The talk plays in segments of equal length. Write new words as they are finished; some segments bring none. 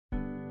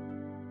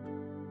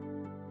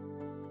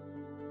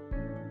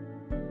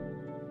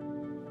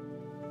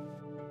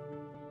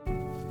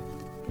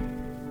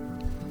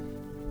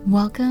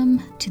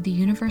Welcome to the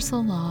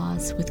Universal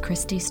Laws with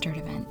Christy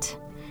Sturdivant,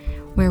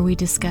 where we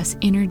discuss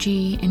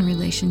energy in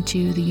relation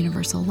to the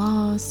universal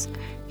laws,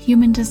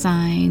 human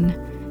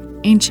design,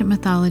 ancient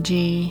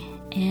mythology,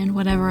 and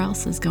whatever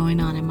else is going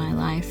on in my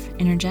life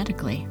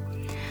energetically.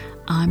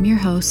 I'm your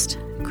host,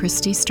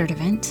 Christy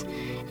Sturdivant,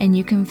 and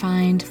you can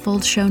find full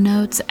show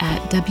notes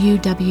at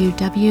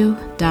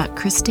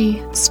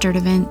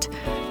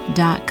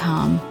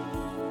www.christysturdivant.com.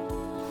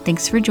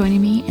 Thanks for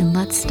joining me, and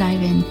let's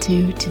dive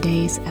into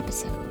today's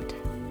episode.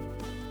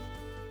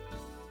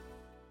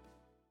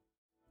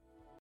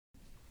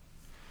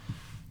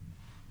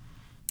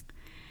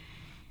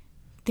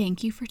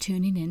 Thank you for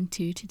tuning in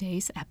to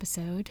today's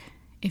episode.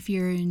 If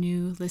you're a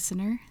new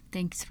listener,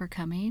 thanks for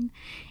coming.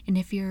 And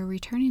if you're a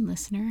returning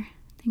listener,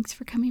 thanks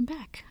for coming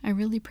back. I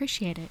really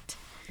appreciate it.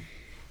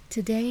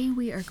 Today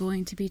we are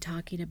going to be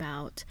talking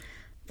about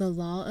the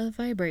law of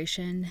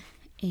vibration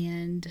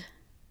and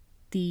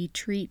the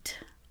treat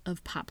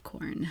of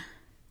popcorn.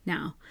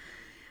 Now,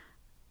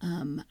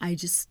 I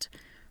just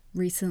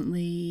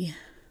recently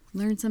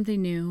learned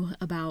something new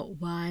about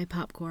why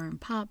popcorn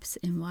pops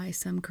and why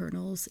some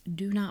kernels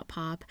do not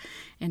pop,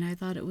 and I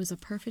thought it was a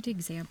perfect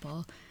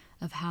example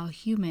of how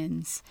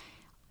humans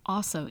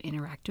also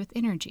interact with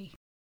energy.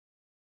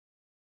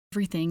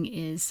 Everything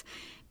is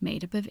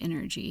made up of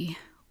energy.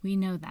 We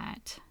know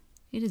that.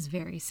 It is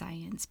very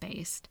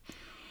science-based.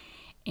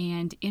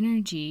 And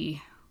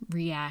energy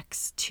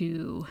reacts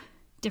to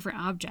different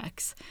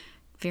objects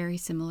very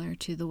similar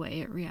to the way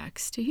it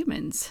reacts to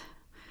humans,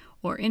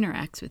 or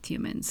interacts with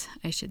humans,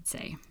 I should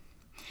say.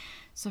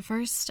 So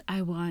first,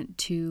 I want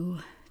to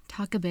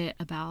talk a bit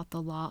about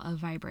the law of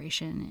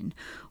vibration and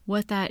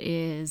what that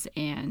is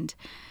and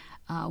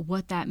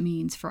what that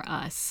means for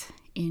us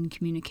in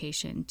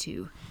communication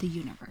to the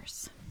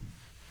universe.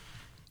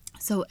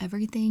 So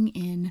everything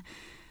in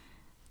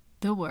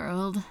the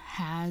world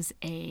has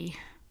a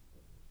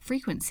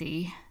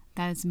frequency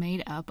that is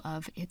made up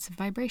of its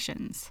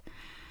vibrations.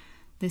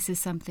 This is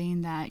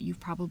something that you've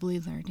probably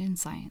learned in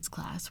science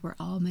class. We're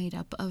all made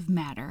up of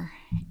matter,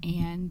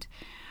 and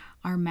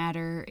our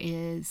matter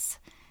is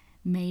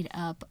made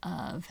up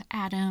of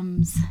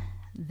atoms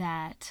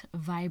that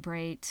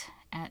vibrate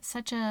at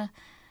such a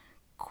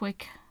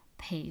quick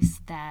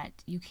pace that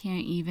you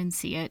can't even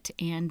see it,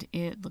 and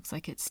it looks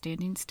like it's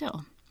standing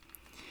still.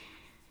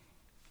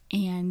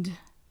 And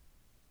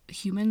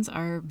humans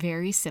are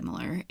very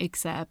similar,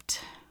 except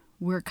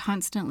we're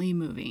constantly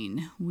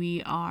moving.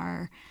 We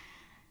are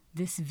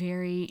this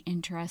very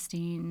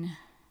interesting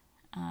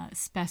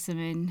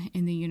specimen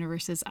in the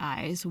universe's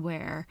eyes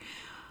where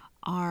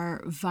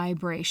our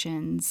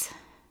vibrations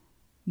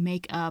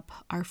make up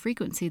our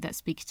frequency that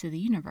speaks to the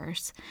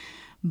universe,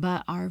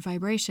 but our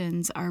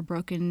vibrations are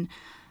broken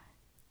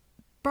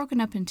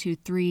up into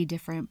three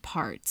different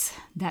parts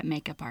that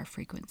make up our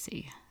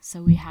frequency.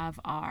 So we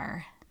have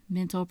our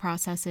mental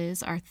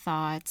processes, our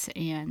thoughts,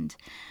 and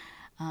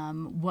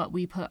what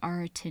we put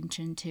our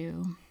attention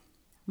to.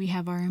 We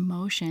have our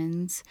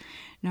emotions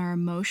and our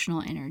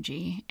emotional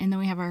energy, and then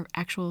we have our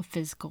actual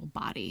physical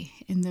body.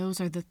 And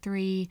those are the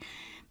three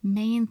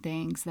main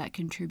things that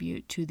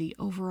contribute to the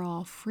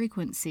overall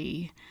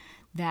frequency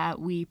that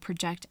we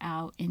project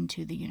out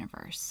into the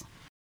universe.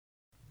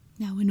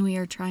 Now, when we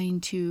are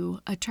trying to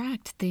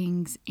attract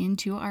things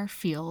into our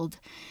field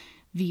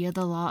via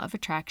the law of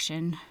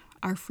attraction,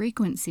 our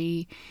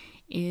frequency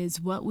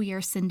is what we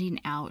are sending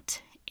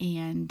out,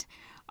 and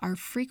our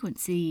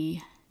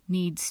frequency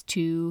needs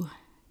to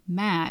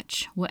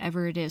match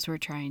whatever it is we're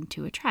trying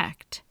to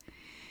attract.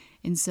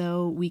 And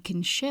so we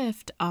can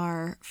shift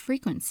our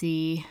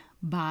frequency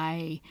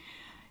by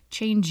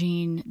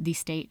changing the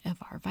state of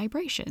our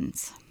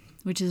vibrations,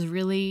 which is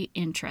really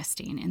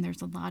interesting. And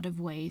there's a lot of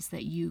ways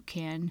that you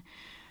can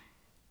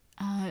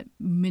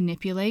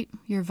manipulate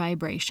your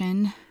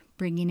vibration,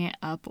 bringing it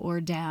up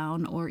or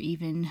down, or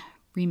even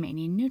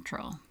remaining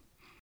neutral.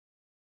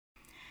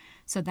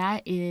 So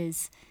that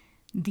is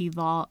the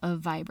law of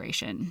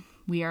vibration.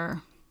 We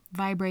are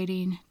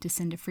vibrating to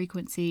send a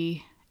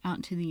frequency out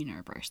into the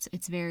universe.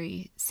 It's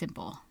very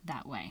simple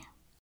that way.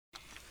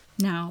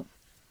 Now,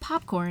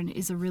 popcorn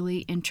is a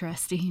really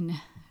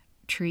interesting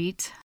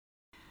treat.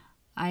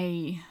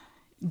 I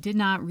did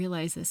not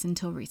realize this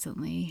until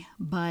recently,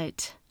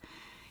 but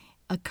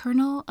a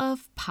kernel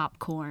of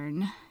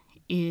popcorn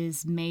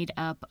is made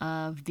up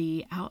of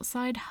the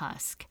outside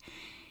husk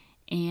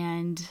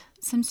and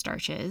some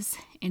starches,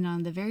 and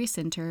on the very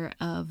center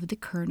of the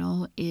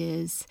kernel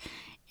is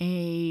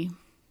a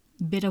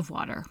bit of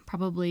water,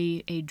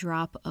 probably a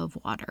drop of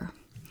water.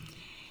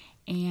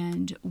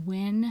 And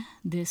when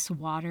this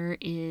water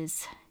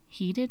is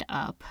heated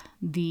up,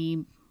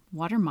 the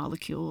water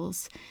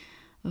molecules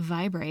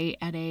vibrate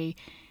at a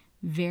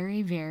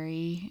very,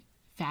 very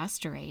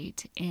fast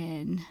rate,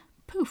 and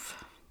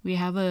poof, we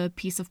have a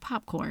piece of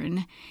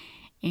popcorn,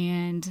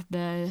 and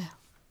the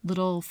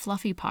little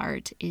fluffy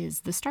part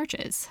is the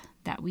starches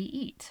that we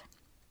eat.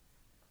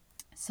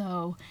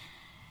 So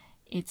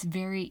it's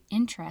very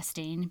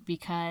interesting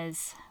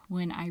because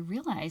when I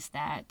realized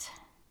that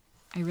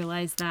I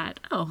realized that,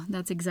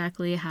 that's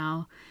exactly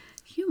how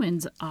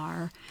humans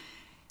are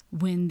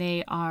when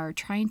they are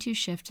trying to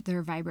shift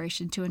their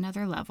vibration to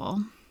another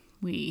level.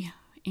 We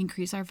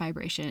increase our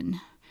vibration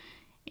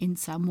in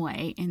some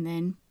way and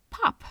then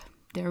pop,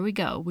 there we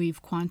go.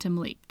 We've quantum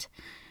leaped.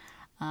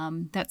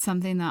 That's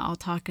something that I'll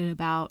talk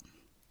about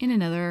in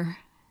another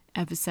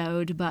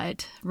episode,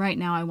 but right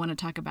now I want to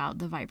talk about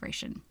the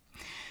vibration.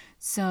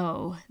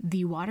 So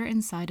the water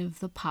inside of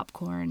the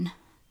popcorn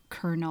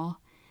kernel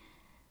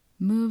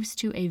moves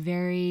to a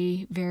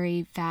very,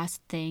 very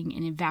fast thing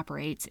and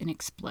evaporates and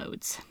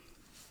explodes.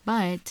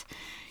 But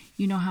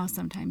you know how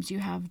sometimes you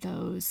have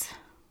those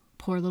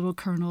poor little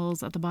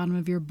kernels at the bottom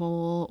of your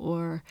bowl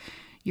or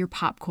your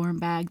popcorn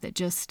bag that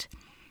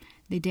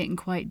they didn't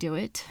quite do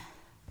it?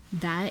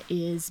 That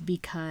is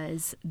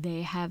because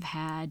they have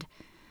had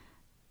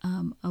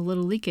a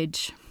little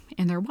leakage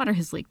and their water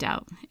has leaked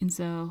out. And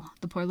so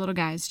the poor little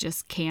guys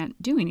just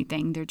can't do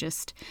anything. They're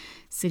just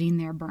sitting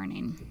there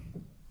burning.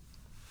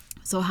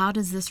 So how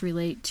does this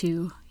relate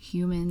to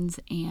humans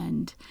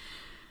and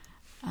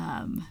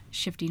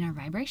shifting our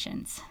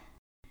vibrations?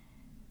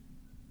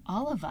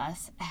 All of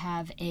us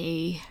have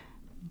a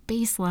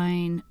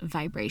baseline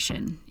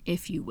vibration,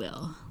 if you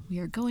will. We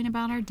are going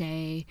about our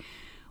day.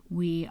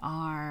 We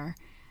are,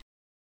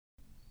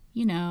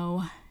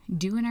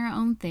 doing our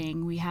own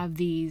thing. We have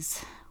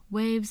these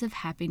waves of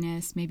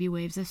happiness, maybe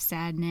waves of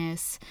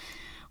sadness.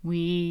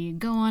 We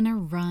go on a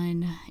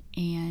run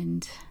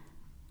and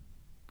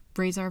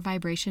raise our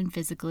vibration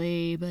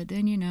physically, but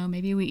then,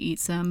 maybe we eat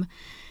some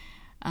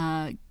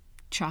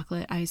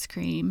chocolate ice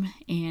cream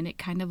and it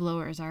kind of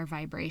lowers our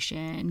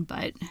vibration,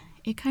 but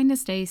it kind of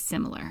stays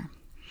similar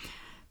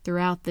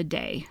throughout the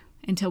day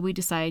until we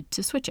decide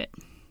to switch it.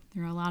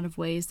 There are a lot of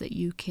ways that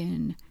you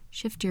can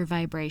shift your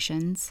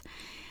vibrations,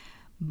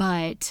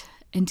 but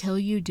until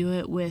you do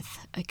it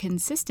with a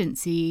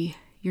consistency,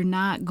 you're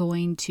not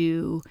going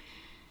to,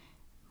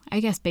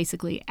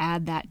 basically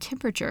add that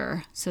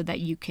temperature so that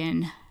you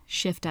can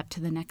shift up to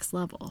the next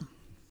level.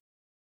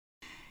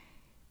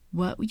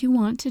 What you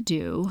want to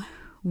do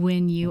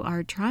when you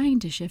are trying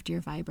to shift your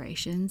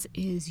vibrations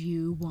is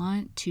you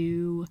want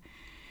to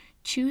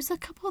choose a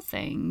couple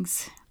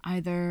things,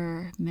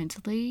 either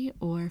mentally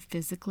or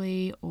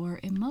physically or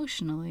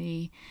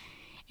emotionally,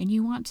 and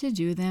you want to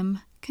do them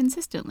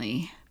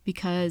consistently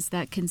because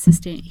that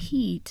consistent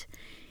heat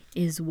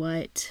is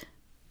what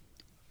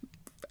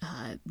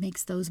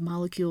makes those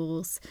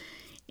molecules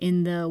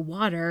in the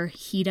water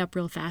heat up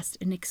real fast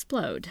and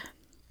explode.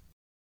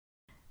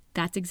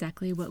 That's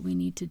exactly what we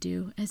need to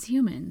do as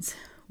humans.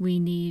 We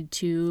need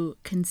to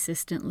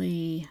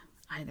consistently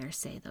either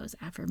say those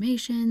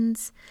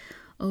affirmations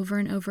over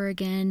and over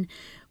again.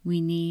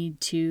 We need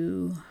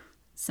to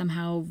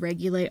somehow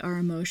regulate our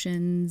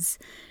emotions,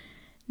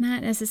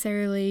 not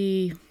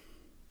necessarily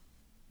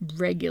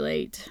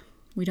regulate.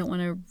 We don't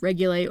want to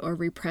regulate or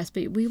repress,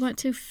 but we want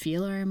to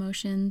feel our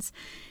emotions,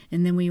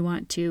 and then we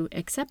want to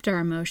accept our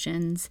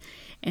emotions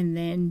and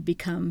then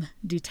become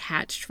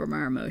detached from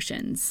our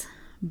emotions.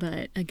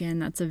 But again,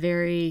 that's a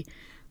very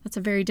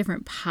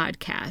different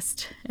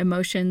podcast.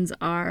 Emotions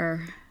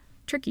are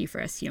tricky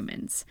for us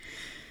humans.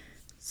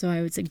 So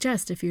I would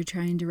suggest if you're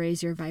trying to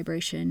raise your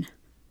vibration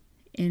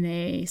in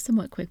a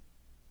somewhat quick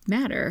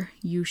manner,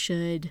 you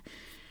should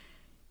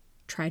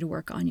try to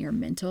work on your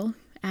mental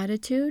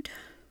attitude.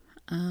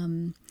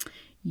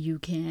 You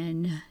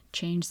can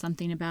change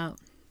something about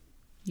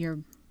your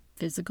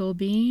physical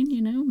being,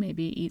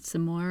 maybe eat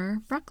some more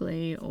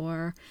broccoli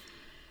or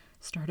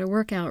start a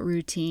workout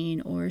routine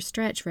or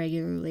stretch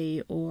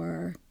regularly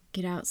or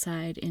get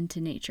outside into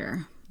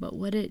nature. But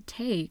what it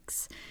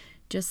takes,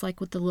 just like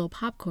with the little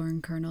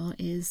popcorn kernel,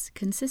 is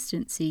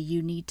consistency.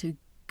 You need to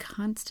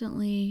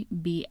constantly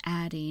be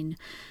adding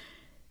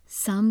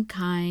some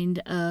kind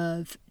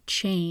of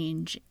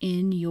change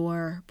in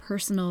your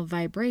personal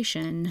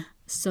vibration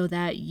so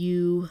that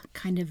you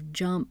kind of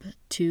jump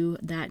to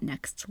that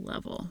next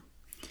level.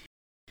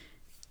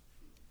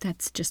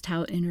 That's just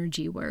how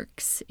energy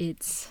works.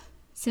 It's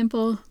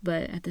simple,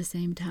 but at the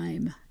same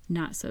time,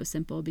 not so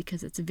simple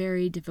because it's a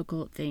very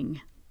difficult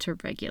thing to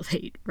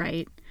regulate,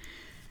 right?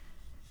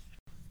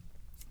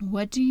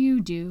 What do you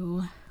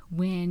do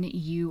when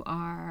you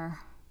are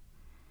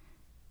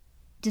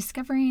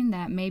discovering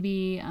that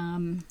maybe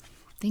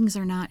things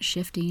are not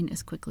shifting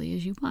as quickly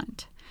as you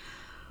want?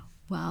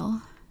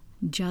 Well,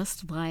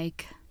 just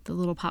like the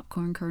little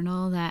popcorn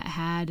kernel that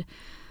had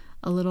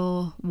a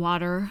little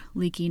water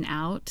leaking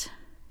out,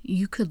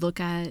 you could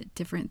look at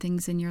different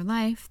things in your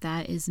life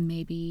that is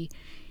maybe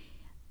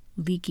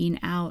leaking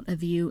out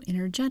of you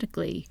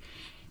energetically.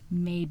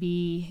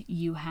 Maybe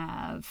you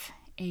have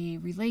a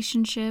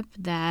relationship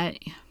that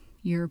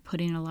you're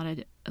putting a lot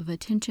of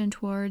attention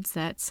towards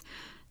that's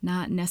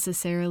not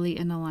necessarily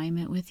in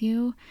alignment with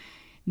you.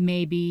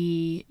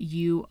 Maybe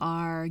you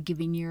are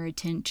giving your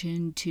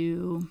attention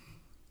to,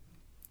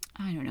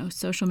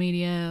 social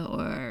media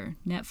or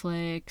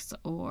Netflix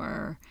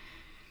or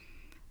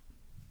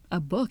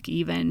a book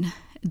even.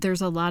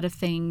 There's a lot of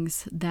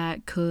things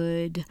that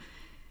could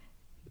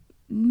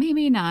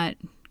maybe not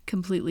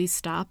completely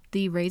stop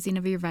the raising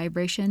of your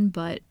vibration,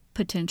 but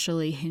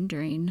potentially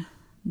hindering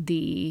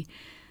the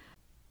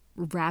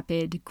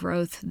rapid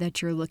growth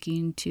that you're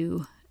looking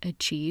to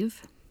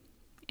achieve.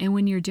 And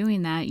when you're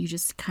doing that, you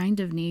just kind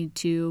of need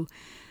to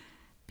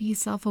be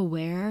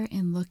self-aware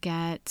and look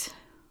at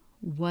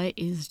what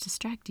is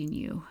distracting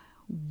you.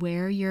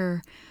 Where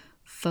your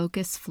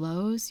focus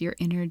flows, your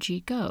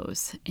energy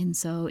goes. And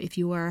so if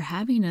you are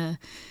having a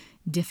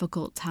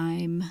difficult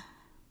time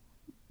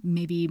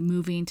maybe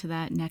moving to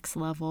that next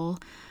level,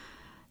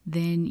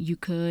 then you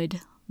could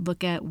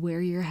look at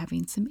where you're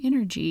having some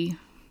energy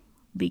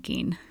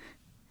leaking.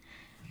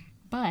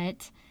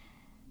 But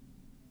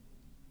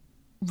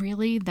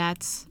really,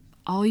 that's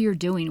all you're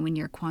doing when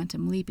you're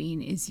quantum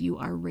leaping, is you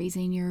are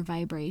raising your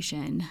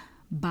vibration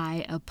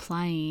by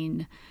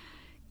applying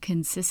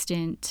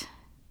consistent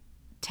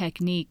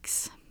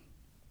techniques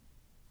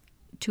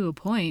to a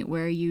point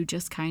where you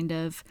just kind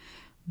of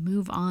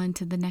move on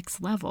to the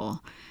next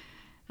level.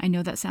 I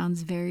know that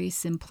sounds very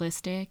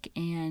simplistic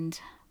and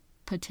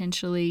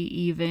potentially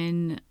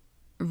even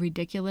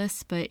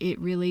ridiculous, but it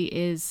really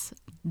is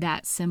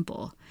that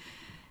simple.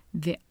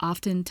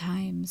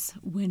 Oftentimes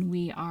when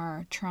we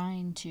are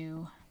trying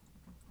to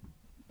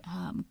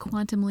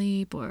quantum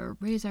leap or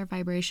raise our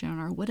vibration,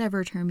 or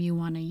whatever term you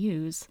want to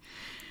use,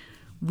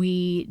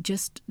 we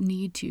just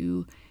need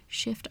to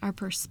shift our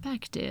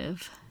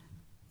perspective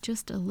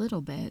just a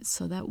little bit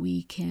so that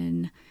we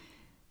can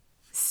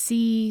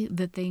see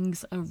the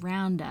things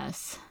around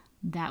us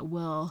that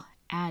will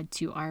add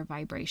to our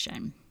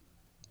vibration.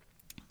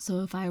 So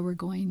if I were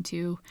going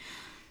to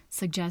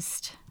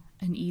suggest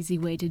an easy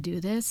way to do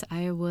this,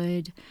 I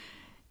would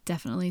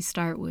definitely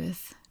start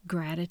with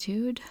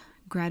gratitude.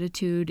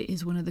 Gratitude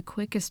is one of the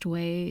quickest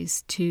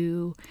ways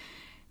to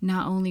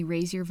not only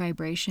raise your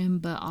vibration,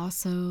 but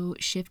also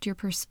shift your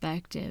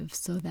perspective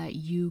so that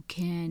you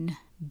can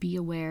be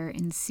aware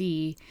and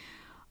see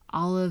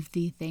all of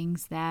the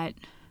things that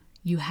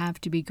you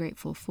have to be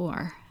grateful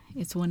for.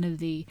 It's one of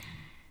the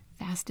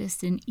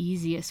fastest and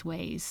easiest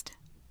ways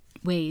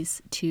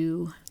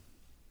to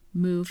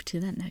move to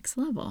that next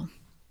level.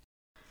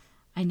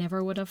 I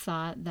never would have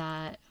thought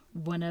that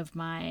one of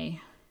my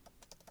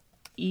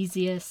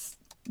easiest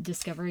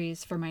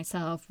discoveries for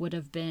myself would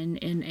have been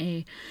in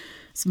a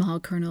small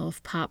kernel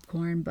of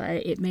popcorn,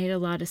 but it made a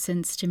lot of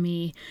sense to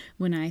me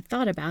when I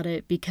thought about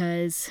it,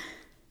 because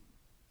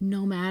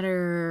no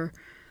matter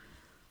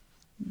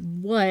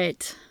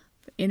what,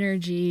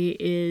 energy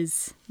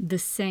is the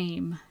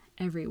same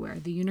everywhere.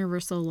 The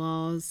universal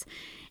laws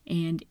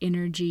and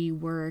energy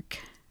work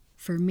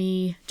for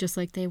me just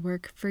like they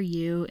work for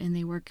you, and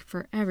they work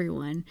for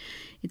everyone.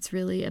 It's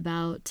really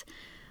about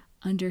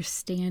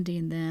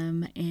understanding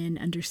them and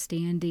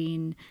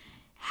understanding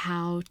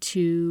how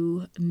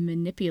to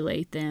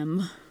manipulate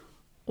them,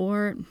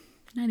 or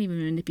not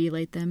even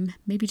manipulate them,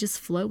 maybe just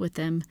flow with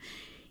them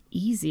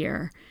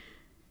easier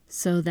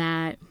so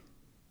that,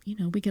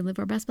 we can live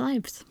our best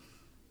lives.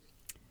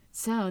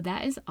 So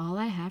that is all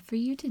I have for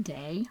you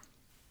today.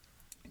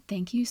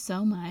 Thank you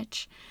so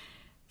much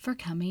for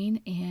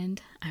coming,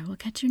 and I will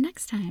catch you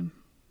next time.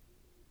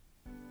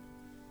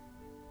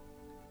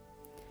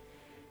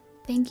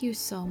 Thank you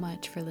so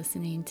much for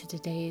listening to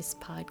today's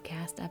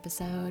podcast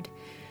episode.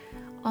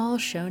 All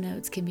show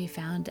notes can be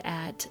found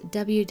at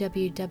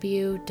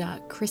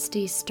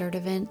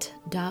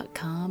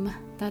www.christysturtevant.com.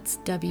 That's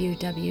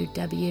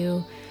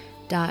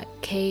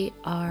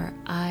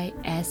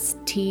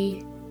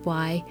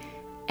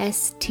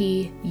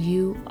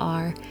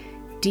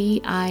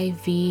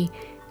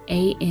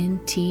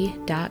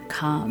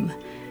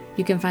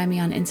You can find me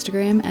on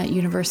Instagram at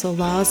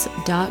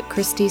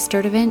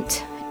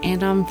universallaws.christysturtevant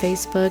and on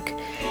Facebook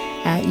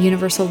at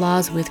Universal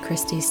Laws with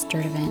Christy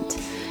Sturtevant.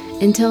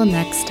 Until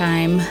next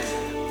time,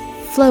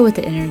 flow with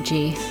the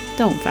energy.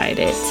 Don't fight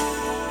it.